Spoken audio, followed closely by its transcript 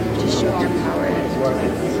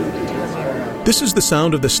This is the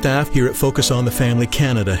sound of the staff here at Focus on the Family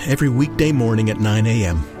Canada every weekday morning at 9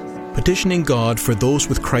 a.m. Petitioning God for those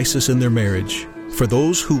with crisis in their marriage, for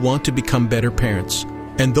those who want to become better parents,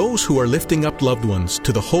 and those who are lifting up loved ones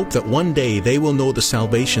to the hope that one day they will know the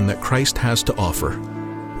salvation that Christ has to offer.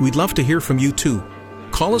 We'd love to hear from you too.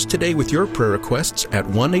 Call us today with your prayer requests at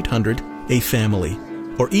 1-800-A-FAMILY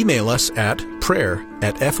or email us at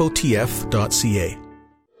prayer@fotf.ca.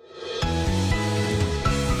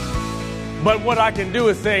 But what I can do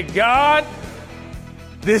is say, God,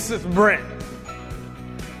 this is Brent.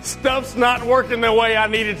 Stuff's not working the way I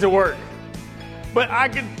need it to work. But I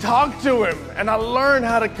can talk to him, and I learn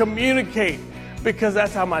how to communicate because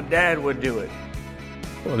that's how my dad would do it.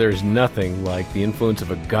 Well, there's nothing like the influence of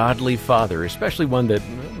a godly father, especially one that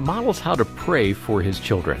models how to pray for his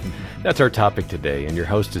children. That's our topic today, and your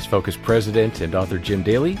host is Focus President and author Jim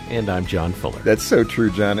Daly, and I'm John Fuller. That's so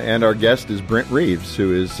true, John. And our guest is Brent Reeves,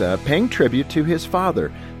 who is paying tribute to his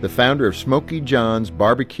father, the founder of Smokey John's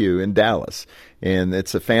Barbecue in Dallas. And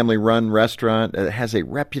it's a family-run restaurant. It has a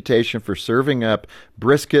reputation for serving up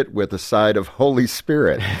brisket with a side of Holy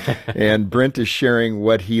Spirit. And Brent is sharing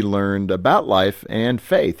what he learned about life and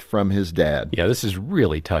faith from his dad. Yeah, this is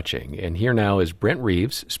really touching. And here now is Brent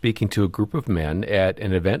Reeves speaking to a group of men at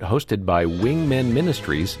an event hosted by Wingmen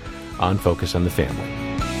Ministries on Focus on the Family.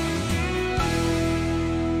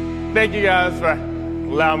 Thank you guys for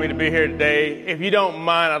allowing me to be here today. If you don't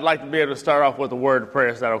mind, I'd like to be able to start off with a word of prayer.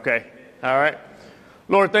 Is that okay? All right.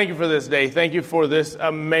 Lord, thank you for this day. Thank you for this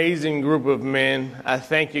amazing group of men. I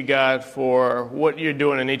thank you, God, for what you're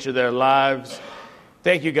doing in each of their lives.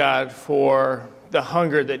 Thank you, God, for the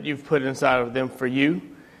hunger that you've put inside of them for you.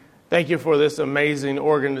 Thank you for this amazing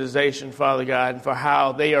organization, Father God, and for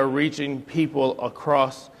how they are reaching people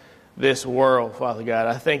across this world, Father God.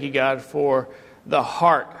 I thank you, God, for the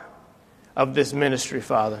heart of this ministry,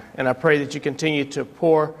 Father. And I pray that you continue to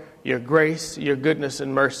pour your grace, your goodness,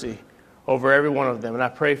 and mercy over every one of them. And I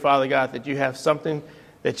pray, Father God, that you have something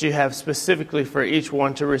that you have specifically for each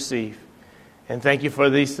one to receive. And thank you for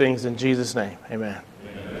these things in Jesus' name. Amen.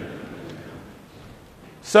 Amen.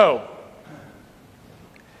 So,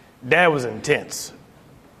 Dad was intense.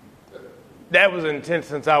 Dad was intense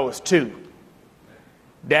since I was 2.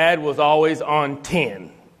 Dad was always on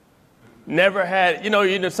 10. Never had, you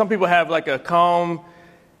know, some people have like a calm.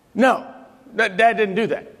 No, Dad didn't do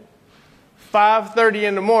that. 5:30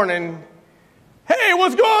 in the morning. Hey,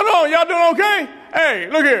 what's going on? Y'all doing okay? Hey,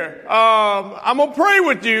 look here. I'm going to pray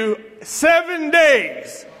with you 7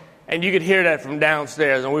 days. And you could hear that from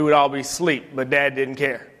downstairs, and we would all be asleep, but Dad didn't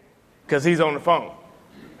care because he's on the phone,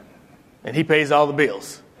 and he pays all the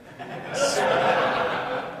bills.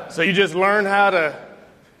 So you just learn how to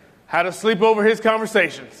sleep over his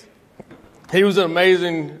conversations. He was an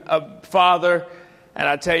amazing father, and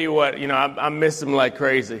I tell you what, I miss him like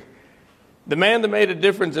crazy. The man that made a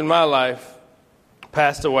difference in my life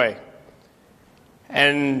passed away.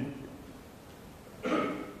 And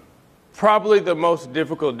probably the most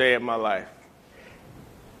difficult day of my life.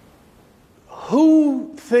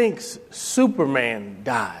 Who thinks Superman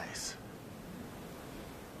dies?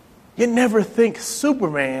 You never think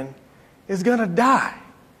Superman is going to die.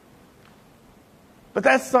 But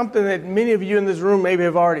that's something that many of you in this room maybe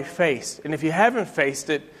have already faced. And if you haven't faced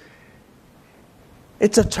it,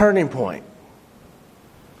 it's a turning point.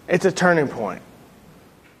 It's a turning point.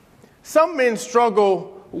 Some men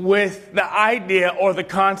struggle with the idea or the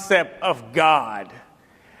concept of God.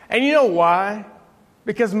 And you know why?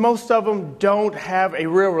 Because most of them don't have a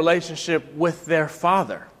real relationship with their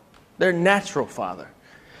father, their natural father.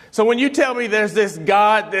 So when you tell me there's this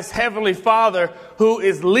God, this heavenly Father who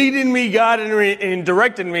is leading me, guiding me, and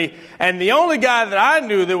directing me, and the only guy that I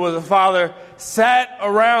knew that was a father sat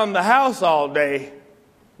around the house all day,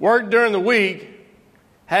 worked during the week,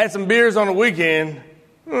 had some beers on the weekend,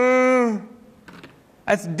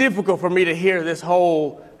 that's difficult for me to hear this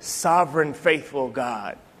whole sovereign, faithful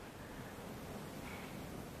God.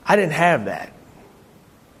 I didn't have that.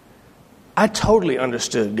 I totally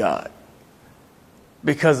understood God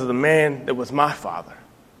because of the man that was my father.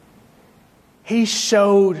 He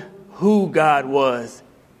showed who God was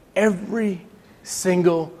every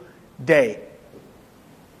single day.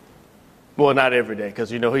 Well, not every day, because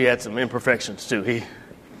he had some imperfections too.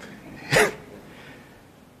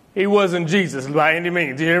 He wasn't Jesus by any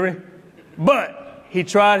means, you hear me? But he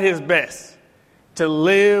tried his best to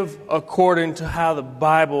live according to how the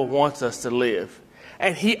Bible wants us to live.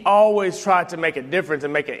 And he always tried to make a difference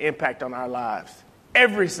and make an impact on our lives.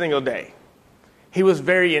 Every single day. He was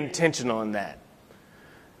very intentional in that.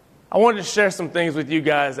 I wanted to share some things with you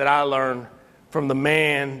guys that I learned from the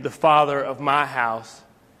man, the father of my house,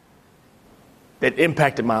 that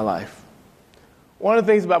impacted my life. One of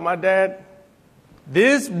the things about my dad,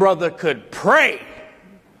 this brother could pray.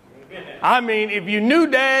 I mean, if you knew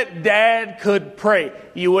Dad, Dad could pray.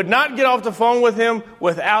 You would not get off the phone with him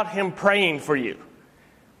without him praying for you.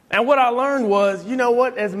 And what I learned was, you know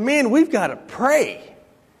what? As men, we've got to pray.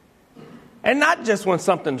 And not just when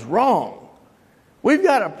something's wrong. We've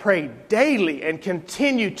got to pray daily and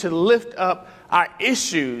continue to lift up our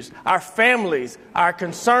issues, our families, our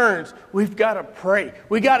concerns. We've got to pray.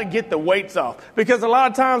 We got to get the weights off. Because a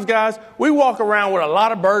lot of times, guys, we walk around with a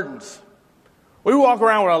lot of burdens. We walk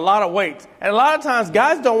around with a lot of weight. And a lot of times,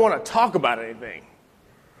 guys don't want to talk about anything.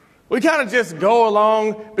 We kind of just go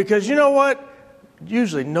along because, you know what?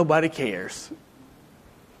 Usually nobody cares.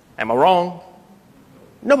 Am I wrong?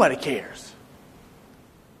 Nobody cares.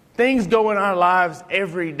 Things go in our lives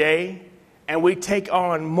every day, and we take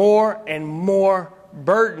on more and more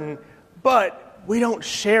burden, but we don't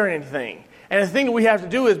share anything. And the thing that we have to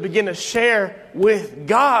do is begin to share with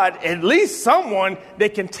God, at least someone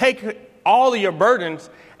that can take all of your burdens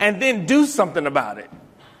and then do something about it.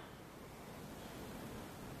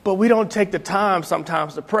 But we don't take the time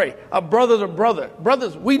sometimes to pray. A brother's a brother.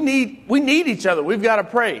 Brothers, we need each other. We've got to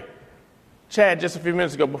pray. Chad, just a few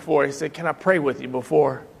minutes ago before, he said, can I pray with you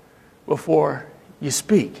before you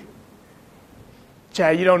speak?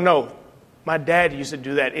 Chad, you don't know. My dad used to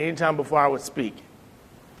do that anytime before I would speak.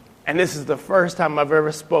 And this is the first time I've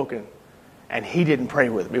ever spoken, and he didn't pray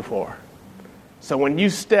with me before. So when you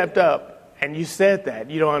stepped up and you said that,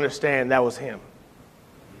 you don't understand that was him.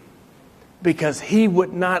 Because he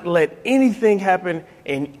would not let anything happen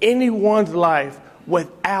in anyone's life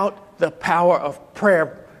without the power of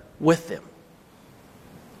prayer with them.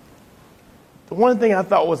 The one thing I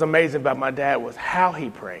thought was amazing about my dad was how he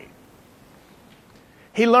prayed.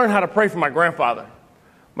 He learned how to pray from my grandfather.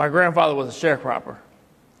 My grandfather was a sharecropper.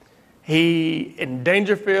 He, in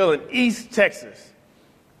Dangerfield in East Texas,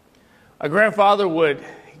 my grandfather would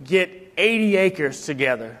get 80 acres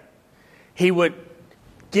together. He would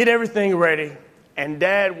get everything ready, and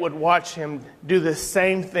Dad would watch him do the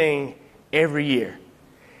same thing every year.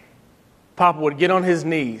 Papa would get on his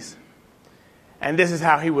knees, and this is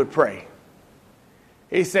how he would pray.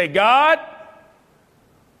 He'd say, God,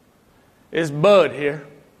 it's Bud here.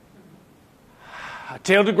 I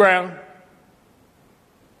tilled the ground,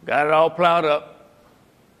 got it all plowed up.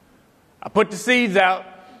 I put the seeds out.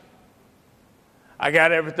 I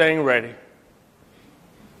got everything ready.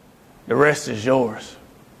 The rest is yours.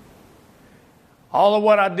 All of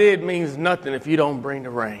what I did means nothing if you don't bring the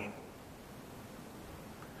rain.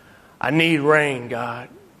 I need rain, God.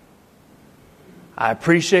 I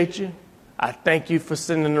appreciate you. I thank you for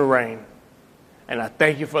sending the rain. And I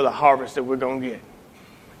thank you for the harvest that we're going to get.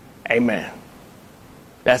 Amen.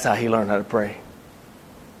 That's how he learned how to pray.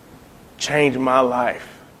 Changed my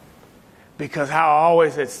life. Because how I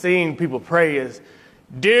always had seen people pray is,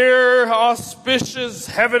 dear auspicious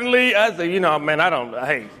heavenly, I don't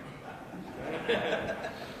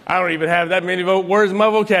even have that many words in my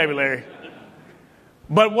vocabulary.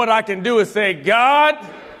 But what I can do is say, God,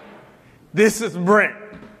 this is Brent.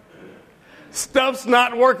 Stuff's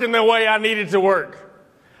not working the way I need it to work.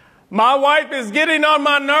 My wife is getting on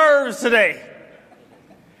my nerves today.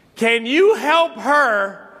 Can you help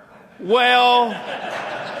her? Well,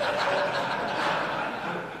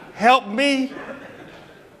 help me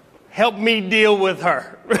deal with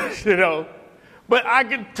her, But I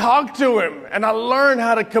could talk to him, and I learned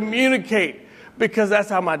how to communicate because that's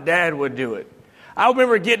how my dad would do it. I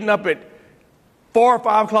remember getting up at 4 or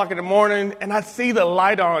 5 o'clock in the morning, and I'd see the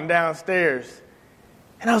light on downstairs.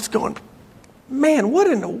 And I was going, man, what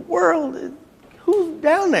in the world? Who's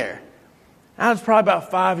down there? I was probably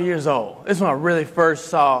about 5 years old. This is when I really first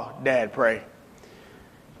saw Dad pray.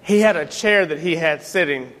 He had a chair that he had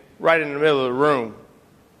sitting right in the middle of the room.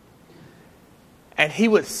 And he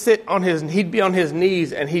would he'd be on his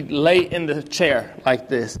knees, and he'd lay in the chair like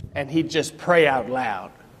this, and he'd just pray out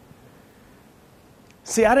loud.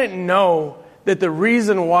 See, I didn't know that the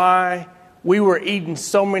reason why we were eating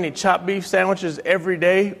so many chopped beef sandwiches every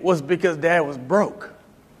day was because Dad was broke.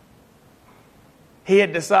 He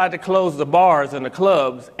had decided to close the bars and the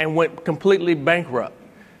clubs and went completely bankrupt.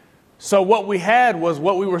 So what we had was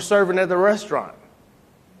what we were serving at the restaurant.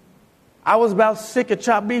 I was about sick of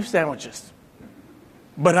chopped beef sandwiches.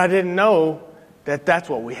 But I didn't know that that's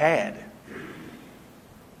what we had.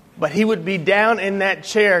 But he would be down in that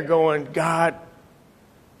chair going, God,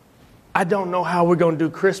 I don't know how we're going to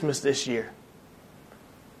do Christmas this year.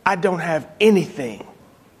 I don't have anything.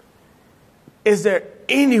 Is there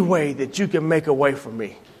any way that you can make a way for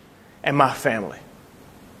me and my family?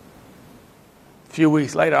 A few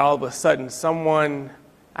weeks later, all of a sudden, someone,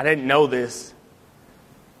 I didn't know this,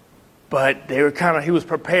 but he was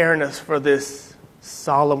preparing us for this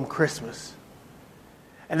solemn Christmas.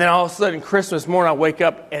 And then all of a sudden, Christmas morning, I wake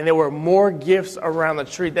up and there were more gifts around the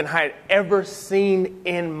tree than I had ever seen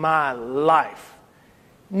in my life.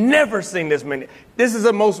 Never seen this many. This is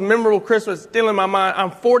the most memorable Christmas still in my mind.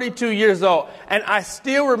 I'm 42 years old, and I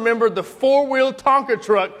still remember the four-wheel Tonka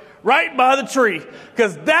truck right by the tree,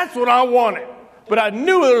 because that's what I wanted. But I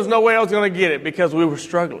knew there was no way I was going to get it because we were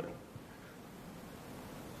struggling.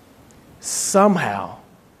 Somehow,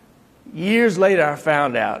 years later, I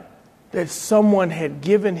found out that someone had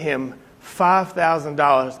given him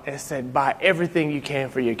 $5,000 and said, buy everything you can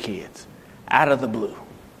for your kids, out of the blue.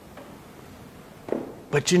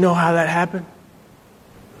 But you know how that happened?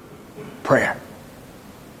 Prayer.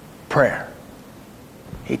 Prayer.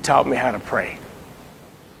 He taught me how to pray.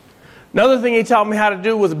 Another thing he taught me how to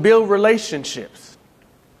do was build relationships.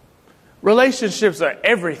 Relationships are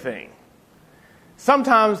everything.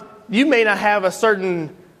 Sometimes you may not have a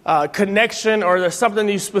certain connection, or there's something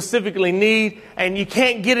you specifically need and you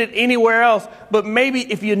can't get it anywhere else, but maybe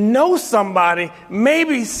if you know somebody,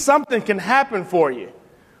 maybe something can happen for you.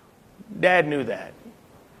 Dad knew that.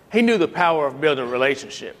 He knew the power of building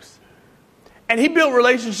relationships. And he built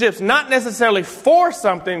relationships not necessarily for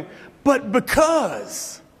something, but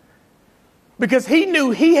because he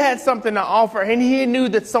knew he had something to offer, and he knew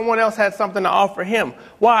that someone else had something to offer him.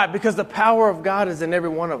 Why? Because the power of God is in every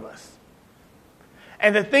one of us.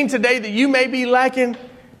 And the thing today that you may be lacking,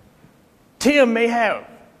 Tim may have.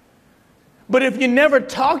 But if you never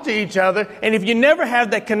talk to each other, and if you never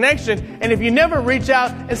have that connection, and if you never reach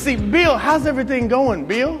out and see, Bill, how's everything going,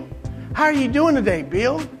 Bill? How are you doing today,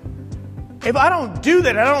 Bill? If I don't do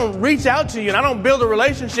that, I don't reach out to you, and I don't build a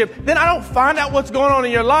relationship, then I don't find out what's going on in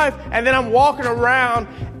your life, and then I'm walking around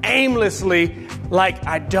aimlessly like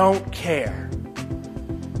I don't care.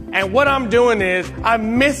 And what I'm doing is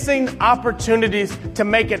I'm missing opportunities to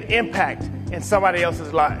make an impact in somebody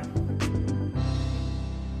else's life.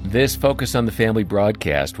 This Focus on the Family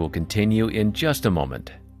broadcast will continue in just a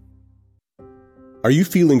moment. Are you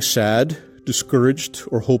feeling sad, discouraged,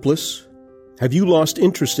 or hopeless? Have you lost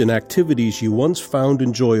interest in activities you once found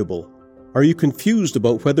enjoyable? Are you confused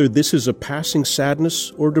about whether this is a passing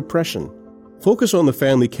sadness or depression? Focus on the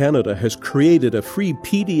Family Canada has created a free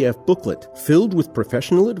PDF booklet filled with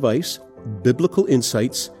professional advice, biblical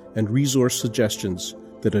insights, and resource suggestions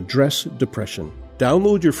that address depression.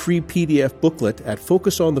 Download your free PDF booklet at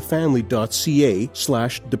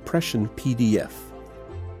focusonthefamily.ca/depression-PDF.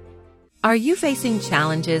 Are you facing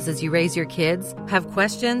challenges as you raise your kids? Have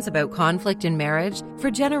questions about conflict in marriage?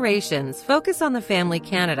 For generations, Focus on the Family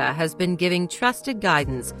Canada has been giving trusted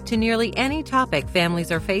guidance to nearly any topic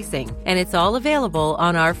families are facing, and it's all available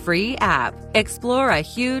on our free app. Explore a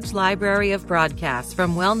huge library of broadcasts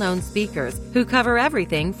from well-known speakers who cover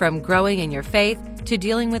everything from growing in your faith to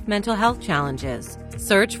dealing with mental health challenges.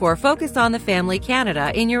 Search for Focus on the Family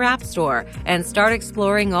Canada in your app store and start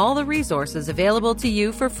exploring all the resources available to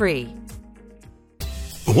you for free.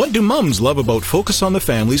 What do mums love about Focus on the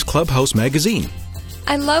Family's Clubhouse magazine?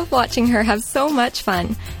 I love watching her have so much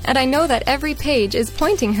fun, and I know that every page is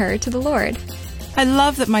pointing her to the Lord. I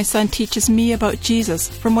love that my son teaches me about Jesus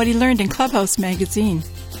from what he learned in Clubhouse magazine.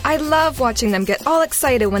 I love watching them get all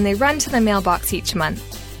excited when they run to the mailbox each month.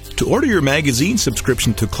 To order your magazine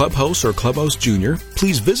subscription to Clubhouse or Clubhouse Junior,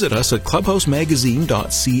 please visit us at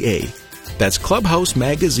clubhousemagazine.ca. That's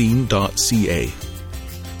clubhousemagazine.ca.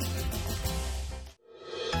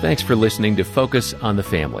 Thanks for listening to Focus on the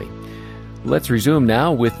Family. Let's resume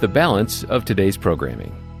now with the balance of today's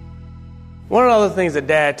programming. One of the other things that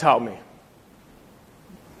Dad taught me,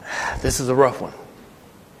 this is a rough one.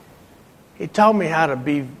 He taught me how to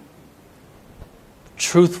be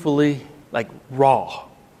truthfully, raw.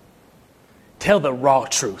 Tell the raw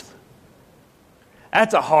truth.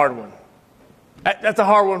 That's a hard one. That's a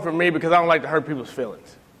hard one for me because I don't like to hurt people's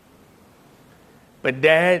feelings. But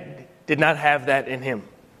Dad did not have that in him.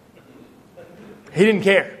 He didn't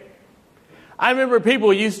care. I remember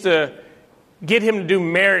people used to get him to do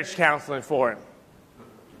marriage counseling for him.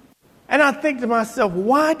 And I think to myself,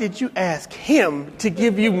 why did you ask him to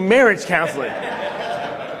give you marriage counseling?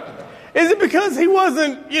 Is it because he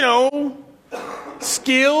wasn't,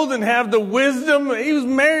 skilled and have the wisdom? He was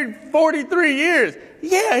married 43 years.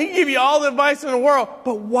 Yeah, he can give you all the advice in the world.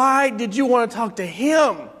 But why did you want to talk to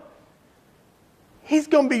him? He's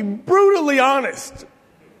going to be brutally honest.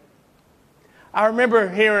 I remember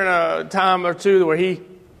hearing a time or two where he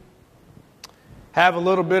have a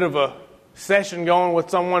little bit of a session going with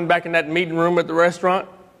someone back in that meeting room at the restaurant.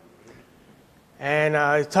 And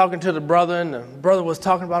he's talking to the brother, and the brother was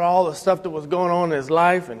talking about all the stuff that was going on in his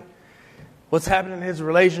life and what's happening in his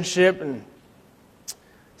relationship. And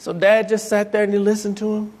so Dad just sat there and he listened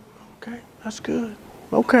to him. Okay, that's good.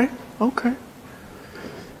 Okay.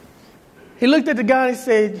 He looked at the guy and he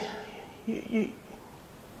said,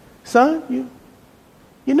 son,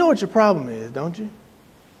 you know what your problem is, don't you?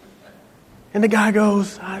 And the guy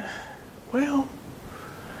goes, well,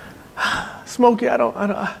 Smokey, I don't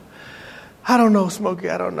know, Smokey,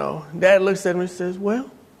 I don't know. Dad looks at him and says,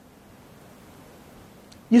 well,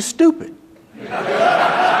 you're stupid.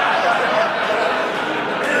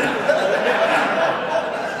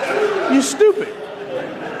 You're stupid.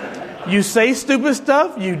 You say stupid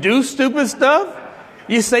stuff. You do stupid stuff.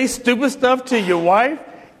 You say stupid stuff to your wife.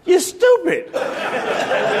 You're stupid.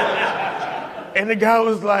 And the guy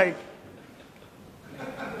was like,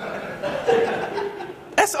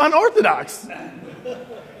 that's unorthodox.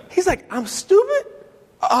 He's like, I'm stupid?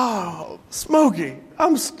 Oh, Smokey,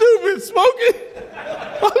 I'm stupid, Smokey.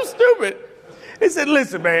 I'm stupid. He said,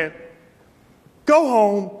 listen, man, go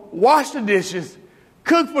home, wash the dishes,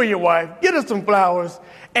 cook for your wife, get her some flowers,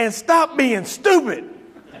 and stop being stupid.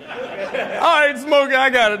 All right, Smokey, I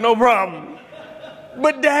got it, no problem.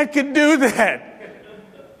 But Dad could do that.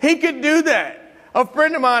 He could do that. A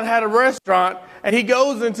friend of mine had a restaurant, and he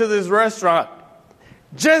goes into this restaurant,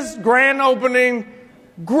 just grand opening,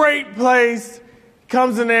 great place,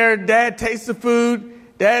 comes in there, Dad tastes the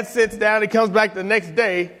food, Dad sits down, he comes back the next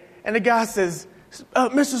day, and the guy says,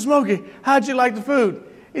 Mr. Smokey, how'd you like the food?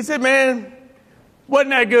 He said, man, wasn't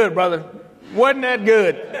that good, brother. Wasn't that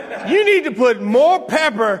good. You need to put more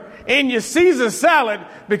pepper in your Caesar salad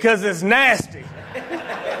because it's nasty.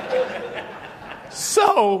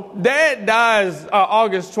 So, Dad dies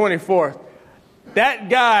August 24th. That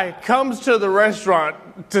guy comes to the restaurant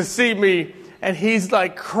to see me, and he's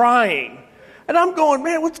like crying. And I'm going,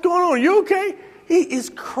 man, what's going on? Are you okay? He is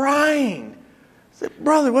crying. I said,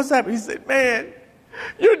 brother, what's happening? He said, man,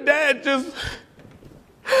 your dad he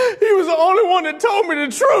was the only one that told me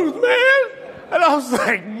the truth, man. And I was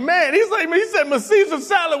like, man, he said my Caesar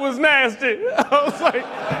salad was nasty. I was like,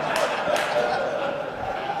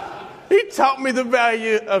 he taught me the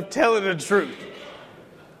value of telling the truth.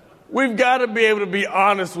 We've got to be able to be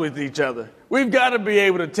honest with each other. We've got to be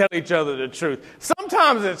able to tell each other the truth.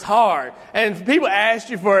 Sometimes it's hard. And if people ask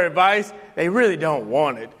you for advice, they really don't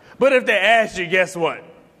want it. But if they ask you, guess what?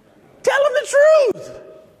 Tell them the truth.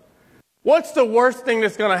 What's the worst thing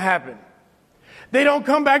that's going to happen? They don't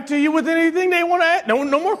come back to you with anything they want to ask. No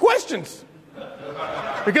more questions.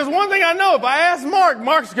 Because one thing I know, if I ask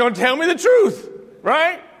Mark's going to tell me the truth.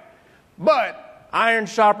 Right? But iron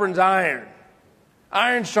sharpens iron.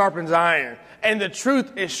 Iron sharpens iron. And the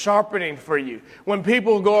truth is sharpening for you. When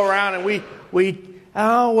people go around and everything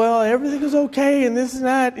is okay and this and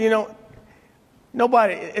that,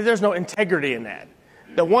 there's no integrity in that.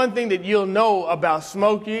 The one thing that you'll know about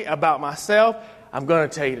Smokey, about myself, I'm going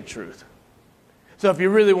to tell you the truth. So if you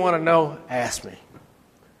really want to know, ask me.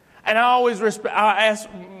 And I always I ask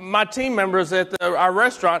my team members at our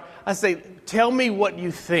restaurant, I say, tell me what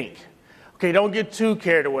you think. Okay, don't get too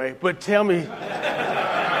carried away, but tell me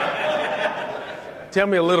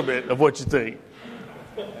a little bit of what you think.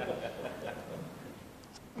 A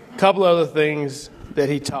couple other things that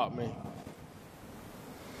he taught me.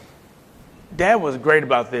 Dad was great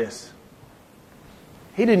about this.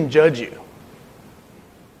 He didn't judge you.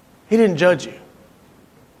 He didn't judge you.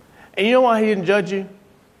 And you know why he didn't judge you?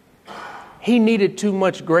 He needed too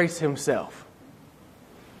much grace himself.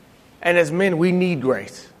 And as men, we need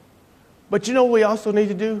grace. But you know what we also need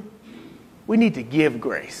to do? We need to give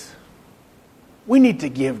grace. We need to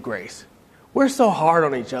give grace. We're so hard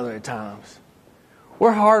on each other at times.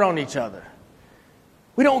 We're hard on each other.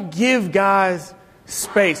 We don't give guys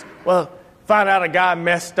space. Well, find out a guy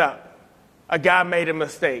messed up. A guy made a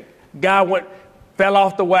mistake. Guy fell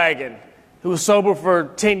off the wagon. He was sober for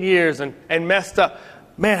 10 years and messed up.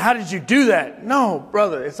 Man, how did you do that? No,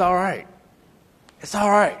 brother, it's all right. It's all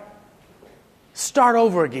right. Start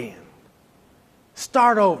over again.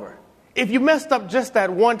 Start over. If you messed up just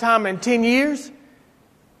that one time in 10 years,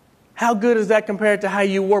 how good is that compared to how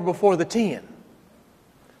you were before the 10?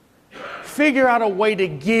 Figure out a way to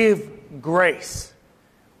give grace.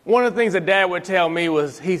 One of the things that Dad would tell me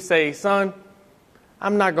was, he'd say, son,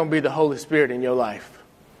 I'm not going to be the Holy Spirit in your life.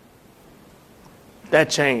 That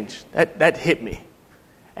changed. That hit me.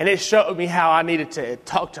 And it showed me how I needed to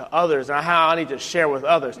talk to others and how I need to share with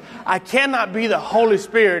others. I cannot be the Holy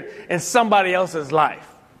Spirit in somebody else's life.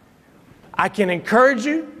 I can encourage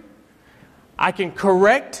you. I can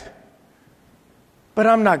correct. But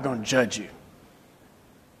I'm not going to judge you.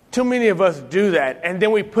 Too many of us do that, and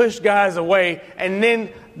then we push guys away, and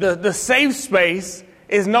then the safe space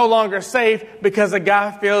is no longer safe because a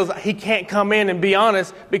guy feels he can't come in and be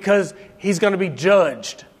honest because he's going to be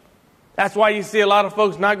judged. That's why you see a lot of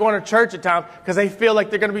folks not going to church at times, because they feel like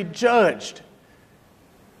they're going to be judged.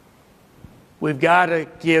 We've got to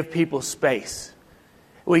give people space.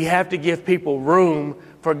 We have to give people room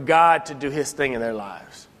for God to do his thing in their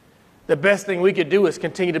lives. The best thing we could do is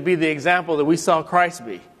continue to be the example that we saw Christ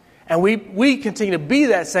be. And we continue to be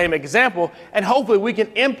that same example, and hopefully we can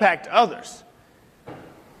impact others.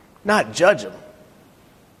 Not judge them,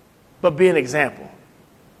 but be an example.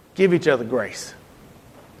 Give each other grace.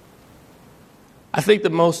 I think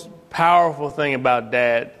the most powerful thing about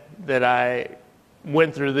Dad that I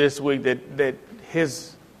went through this week, that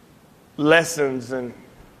his lessons and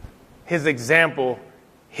his example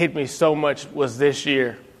hit me so much, was this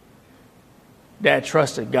year. Dad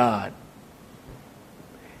trusted God.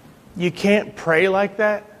 You can't pray like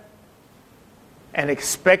that and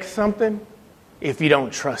expect something if you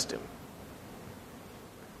don't trust him.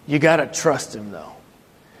 You got to trust him, though.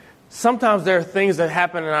 Sometimes there are things that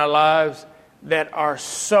happen in our lives that are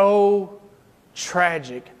so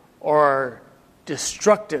tragic or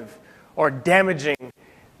destructive or damaging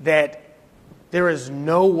that there is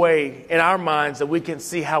no way in our minds that we can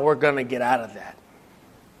see how we're going to get out of that.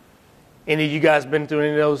 Any of you guys been through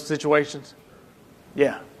any of those situations?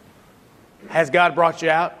 Yeah. Has God brought you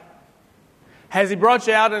out? Has he brought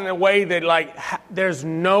you out in a way that, there's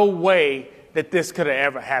no way that this could have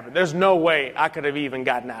ever happened? There's no way I could have even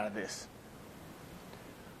gotten out of this.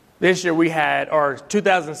 This year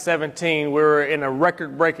 2017, we were in a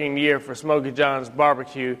record-breaking year for Smokey John's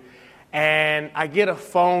Barbecue, and I get a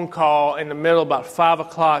phone call in the middle about 5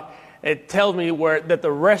 o'clock. It tells me that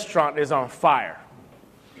the restaurant is on fire.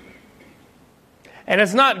 And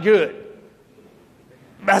it's not good.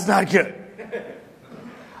 That's not good.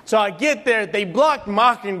 So I get there. They blocked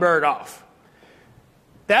Mockingbird off.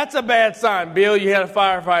 That's a bad sign. Bill, you had a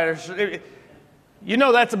firefighter. You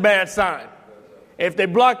know that's a bad sign. If they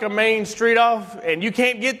block a main street off and you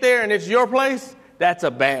can't get there and it's your place, that's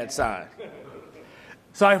a bad sign.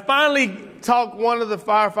 So I finally talked one of the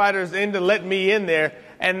firefighters into letting me in there.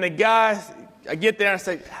 And the guy, I get there and I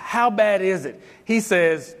say, how bad is it? He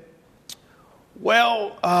says,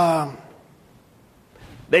 well,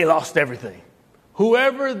 they lost everything.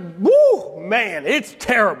 Man, it's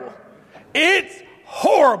terrible. It's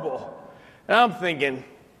horrible. And I'm thinking,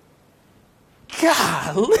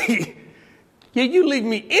 golly, can you leave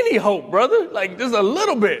me any hope, brother? Just a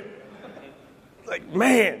little bit.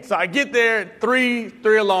 Man. So I get there, three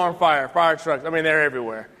alarm fire trucks. They're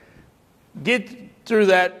everywhere. Get through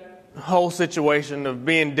that whole situation of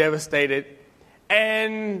being devastated.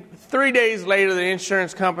 And 3 days later, the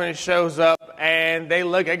insurance company shows up and they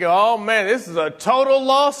look, I go, oh man, this is a total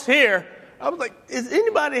loss here. I was like, does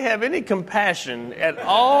anybody have any compassion at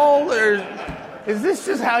all? Is this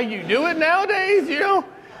just how you do it nowadays,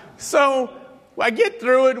 So I get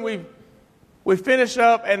through it and we finish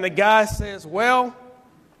up and the guy says, well,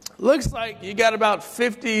 looks like you got about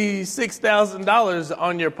 $56,000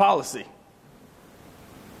 on your policy.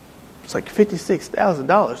 It's like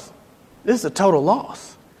 $56,000. This is a total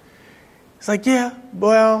loss. It's like, yeah,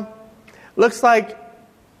 well, looks like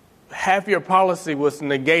half your policy was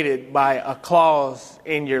negated by a clause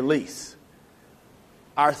in your lease.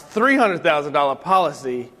 Our $300,000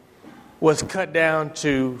 policy was cut down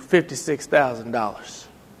to $56,000.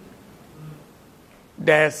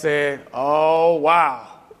 Dad said, oh, wow.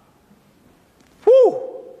 Whew,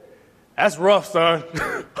 that's rough, son.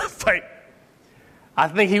 I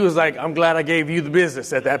think he was like, I'm glad I gave you the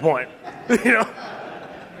business at that point.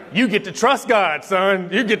 You get to trust God, son.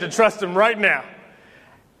 You get to trust him right now.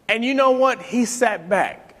 And you know what? He sat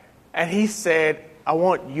back and he said, I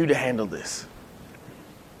want you to handle this.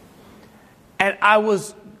 And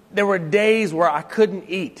there were days where I couldn't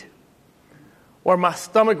eat, where my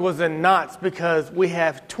stomach was in knots because we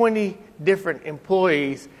have 20 different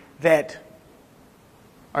employees that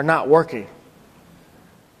are not working.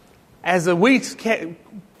 As the weeks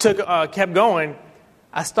kept going,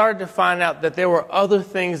 I started to find out that there were other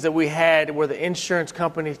things that we had where the insurance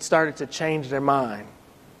company started to change their mind.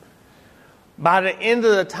 By the end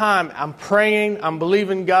of the time, I'm praying, I'm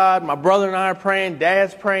believing God, my brother and I are praying,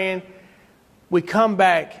 Dad's praying. We come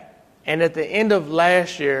back, and at the end of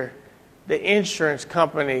last year, the insurance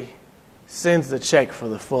company sends the check for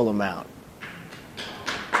the full amount.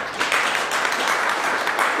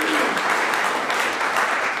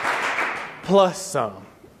 Plus some.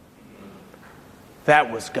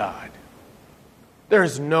 That was God.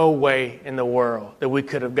 There's no way in the world that we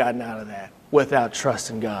could have gotten out of that. without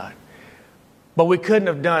trusting God. But we couldn't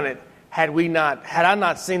have done it had I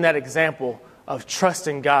not seen that example of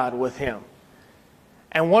trusting God with him.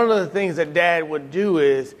 And one of the things that Dad would do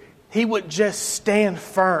is he would just stand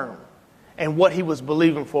firm in what he was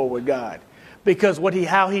believing for with God. Because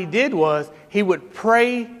how he did was he would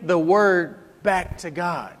pray the word back to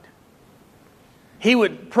God. He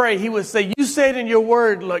would pray. He would say, you said in your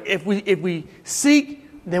word, look, if we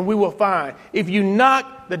seek, then we will find. If you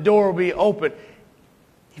knock, the door will be open.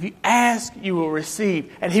 If you ask, you will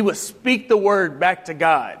receive. And he would speak the word back to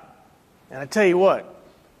God. And I tell you what,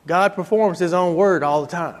 God performs his own word all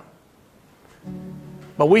the time.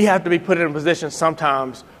 But we have to be put in a position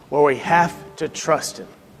sometimes where we have to trust him.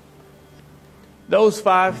 Those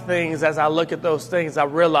 5 things, as I look at those things, I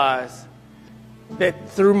realize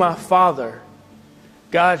that through my father,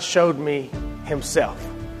 God showed me himself.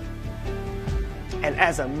 And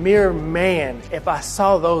as a mere man, if I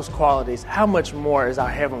saw those qualities, how much more is our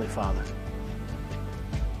Heavenly Father?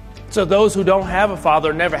 So those who don't have a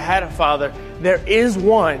father, never had a father, there is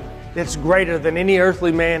one that's greater than any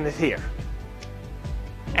earthly man that's here.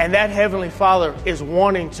 And that Heavenly Father is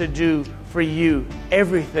wanting to do for you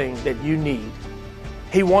everything that you need.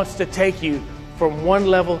 He wants to take you from one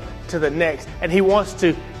level to the next. And he wants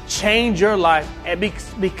to change your life, and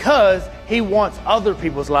because he wants other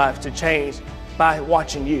people's lives to change by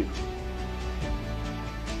watching you.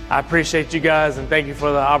 I appreciate you guys, and thank you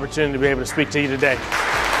for the opportunity to be able to speak to you today.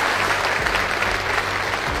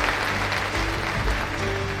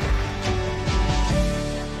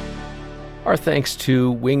 Our thanks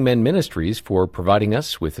to Wingmen Ministries for providing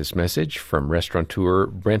us with this message from restaurateur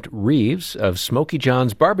Brent Reeves of Smoky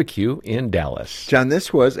John's Barbecue in Dallas. John,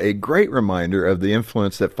 this was a great reminder of the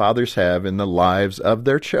influence that fathers have in the lives of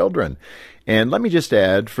their children. And let me just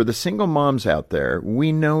add, for the single moms out there,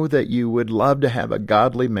 we know that you would love to have a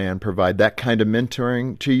godly man provide that kind of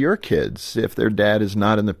mentoring to your kids if their dad is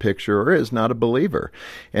not in the picture or is not a believer.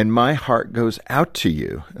 And my heart goes out to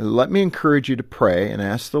you. Let me encourage you to pray and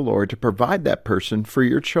ask the Lord to provide that person for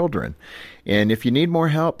your children. And if you need more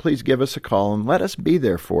help, please give us a call and let us be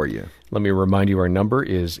there for you. Let me remind you, our number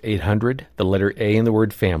is 800, the letter A in the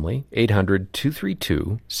word family,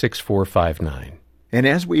 800-232-6459. And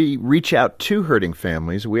as we reach out to hurting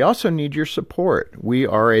families, we also need your support. We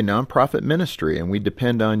are a nonprofit ministry, and we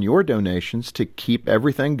depend on your donations to keep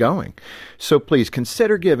everything going. So please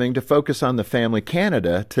consider giving to Focus on the Family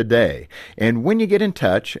Canada today. And when you get in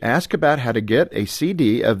touch, ask about how to get a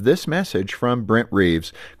CD of this message from Brent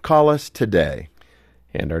Reeves. Call us today.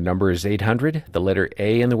 And our number is 800, the letter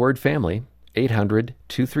A in the word family,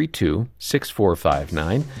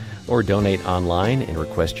 800-232-6459, or donate online and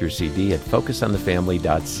request your CD at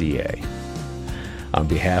focusonthefamily.ca. On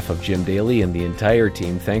behalf of Jim Daly and the entire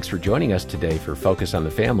team, thanks for joining us today for Focus on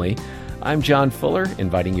the Family. I'm John Fuller,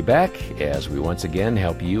 inviting you back as we once again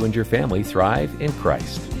help you and your family thrive in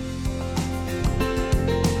Christ.